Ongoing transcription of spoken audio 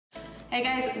Hey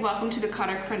guys, welcome to the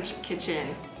Cutter Crunch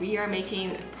Kitchen. We are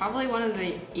making probably one of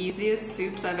the easiest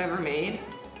soups I've ever made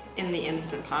in the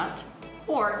Instant Pot.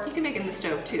 Or you can make it in the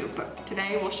stove too, but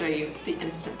today we'll show you the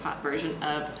Instant Pot version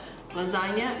of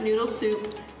lasagna noodle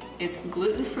soup. It's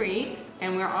gluten-free,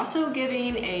 and we're also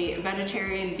giving a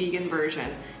vegetarian vegan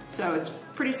version. So it's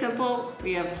pretty simple.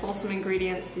 We have wholesome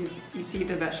ingredients. You see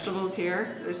the vegetables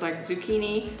here. There's like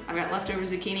zucchini. I've got leftover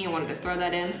zucchini. I wanted to throw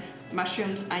that in.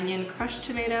 Mushrooms, onion, crushed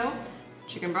tomato,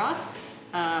 chicken broth.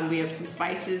 We have some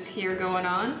spices here going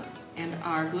on, and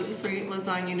our gluten-free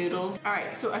lasagna noodles. All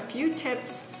right, so a few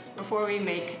tips before we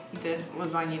make this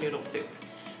lasagna noodle soup.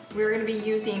 We're gonna be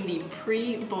using the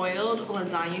pre-boiled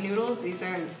lasagna noodles. These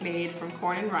are made from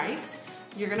corn and rice.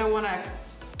 You're gonna wanna,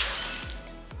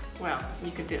 well,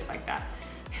 you could do it like that.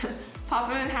 Pop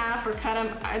them in half or cut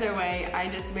them either way. I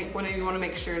just wanna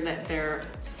make sure that they're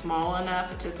small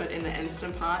enough to put in the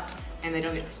Instant Pot and they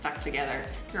don't get stuck together.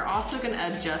 You're also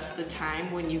gonna adjust the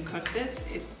time when you cook this.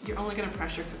 You're only gonna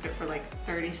pressure cook it for like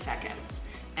 30 seconds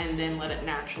and then let it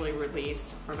naturally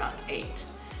release for about 8.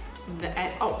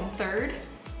 And third,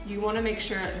 you wanna make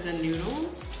sure the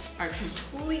noodles are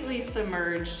completely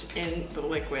submerged in the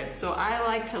liquid. So I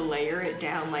like to layer it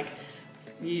down, like,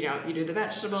 you do the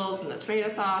vegetables and the tomato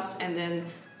sauce and then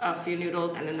a few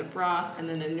noodles and then the broth and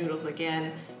then the noodles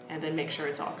again, and then make sure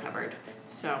it's all covered.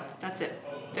 So that's it.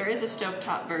 There is a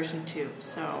stovetop version too,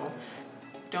 so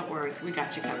don't worry, we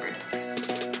got you covered.